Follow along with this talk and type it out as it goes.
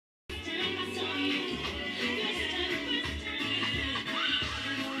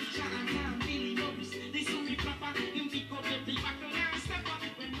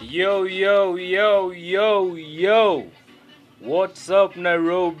Yo, yo, yo, yo, yo. What's up,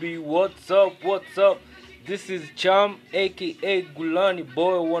 Nairobi? What's up? What's up? This is Cham, aka Gulani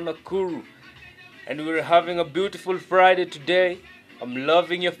Boy Wanakuru. And we're having a beautiful Friday today. I'm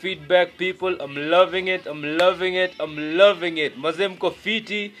loving your feedback, people. I'm loving it. I'm loving it. I'm loving it. Mazem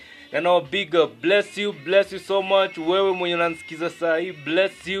Kofiti. And our big up. Bless you so much. Wewe mwenye unanisikiza saa hii.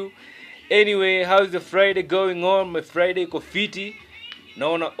 Bless you. Anyway, how's the Friday going on? My Friday Kofiti.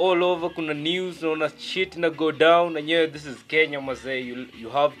 Naona all over kuna news, naona shit na go down. And yeah, this is Kenya, mazee. You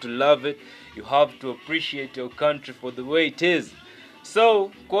have to love it. You have to appreciate your country for the way it is.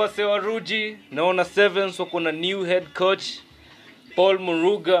 So, kwa sewa Ruji, naona Sevens wako na new head coach, Paul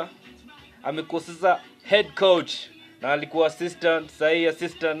Muruga. Amekoseza head coach. Na alikuwa assistant, sahi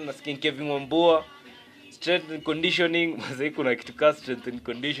assistant, nasikia Kevin Wambua. Strength and conditioning, mazee kuna kitu ka strength and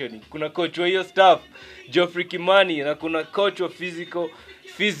conditioning. Kuna coach wa hiyo staff, Geoffrey Kimani, na kuna coach wa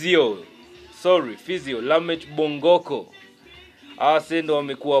physio, Lamet Bongoko. Ndo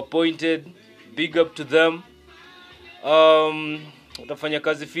wamekuwa appointed. Big up to them. Utafanya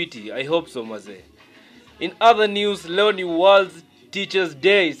kazi fiti. I hope so, mazee. In other news, leo ni World Teachers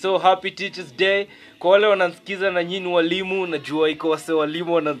Day. So happy Teachers Day. Kwa wale wananisikiza na nyinyi walimu, najua iko wase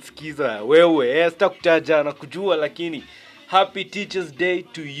walimu wananisikiza. Wewe, sitakutaja na kujua, lakini happy Teachers Day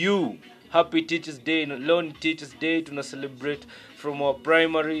to you. Happy Teachers Day. Leo ni Teachers Day. Tuna celebrate from our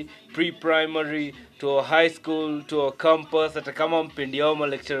primary, pre-primary, to our high school, to our campus. Hata kama mpendi hao ma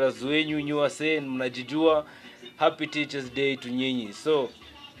lecturers wenyu, nyua sen, mnajijua. Happy Teachers Day to nyinyi. So,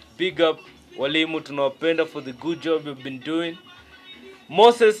 big up walimu, tunawapenda for the good job you've been doing.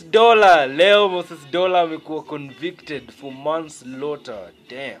 Moses Dollar amekuwa convicted for manslaughter.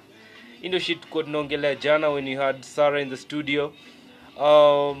 Damn. Indo shit kwa tunaongelea jana when you had Sarah in the studio.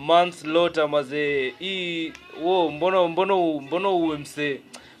 Manslaughter mazee. Mbona uwe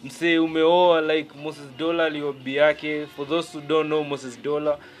mse umeoa like Moses Dollar aliyobi yake. For those who don't know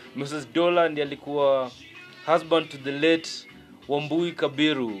Moses Dollar ndiye alikuwa husband to the late Wambui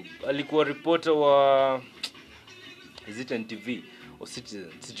Kabiru. Alikuwa reporter wa Is it NTV or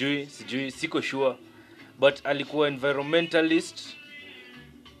Citizen? Sijui, siko sure. But alikuwa environmentalist.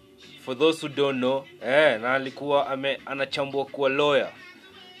 For those who don't know, na alikuwa anachambua kuwa lawyer.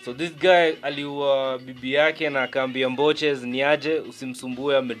 So this guy aliua bibi yake na akaambia Mboches ni aje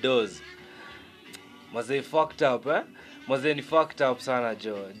usimsumbue amedoze. Mazee fucked up, Mazee ni fucked up sana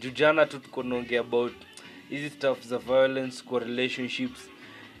jo. Jana tuko tunaongea about hizi stuff za violence kwa relationships.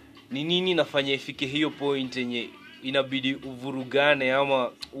 Ni nini nafanya ifike hiyo point yenye inabidi uvurugane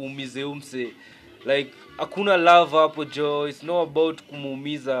ama uumize umse? Like hakuna love hapo jo. It's not about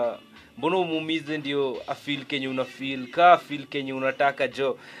kumuumiza. Mbona umuumize ndio afeel kenye unafeel, ka feel kenye unataka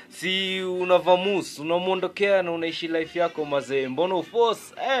jo. Si unavamus, unamuondokea na unaishi life yako mazee. Mbona uforce?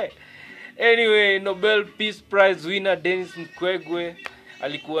 Anyway, Nobel Peace Prize winner Denis Mukwege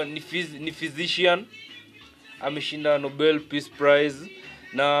alikuwa ni physician. Ameshinda Nobel Peace Prize.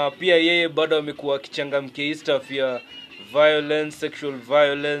 Na pia yeye bado amekuwa akichangamkia stuff ya violence, sexual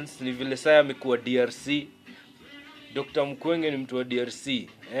violence. Ni vile sasa amekuwa DRC. Dr. Mukwege ni mtu wa DRC.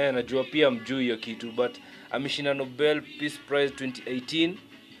 Najua pia mjui hiyo kitu, but ameshinda Nobel Peace Prize 2018.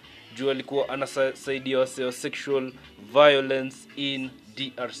 Juu alikuwa anasaidia wase wa sexual violence in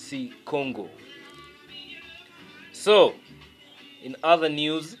DRC Congo. So, in other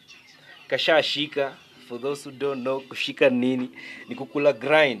news, kashashika. For those who don't know, kushika nini ni kukula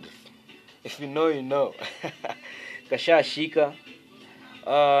grind. If you know, you know. Kashashika.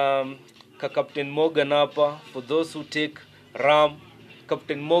 Captain Morgan hapa. For those who take Ram,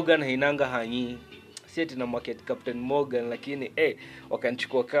 Captain Morgan hainanga hanyi. Sieti na market Captain Morgan, lakini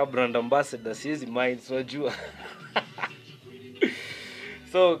wakanchukua ka brand ambassador, siezi mind, wajua.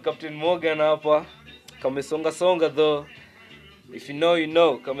 So Captain Morgan hapa kamesonga though. If you know, you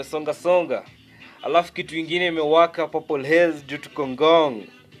know. Kamesonga. Alafu kitu ingine imewaka Purple Haze due to Kongong.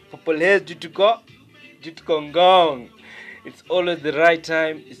 It's always the right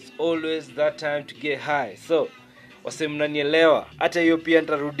time. It's always that time to get high. So, wase mnanielewa. Hata hiyo pia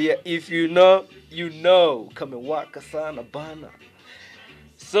nitarudia. If you know, you know. Kamewaka sana bana.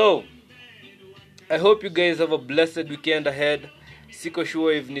 So, I hope you guys have a blessed weekend ahead. Siko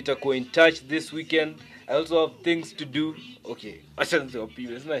sure if nitakuwa in touch this weekend. I also have things to do. Okay, I shouldn't say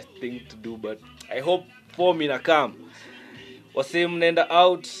it's nice thing to do, but I hope for me na come. Wase mnaenda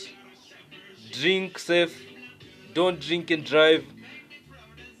out, drink safe, don't drink and drive.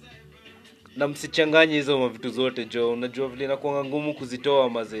 Na msichanganye hizo mavitu zote jo. Unajua vile inakuwa ngumu kuzitoa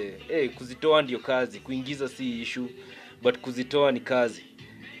mazee. Kuzitoa ndio kazi, kuingiza si issue, but kuzitoa ni kazi.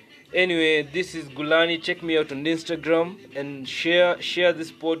 Anyway, this is Gulani. Check me out on Instagram and share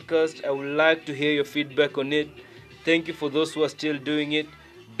this podcast. I would like to hear your feedback on it. Thank you for those who are still doing it.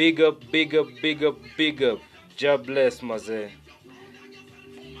 Big up, big up, big up, big up. God bless, Maze.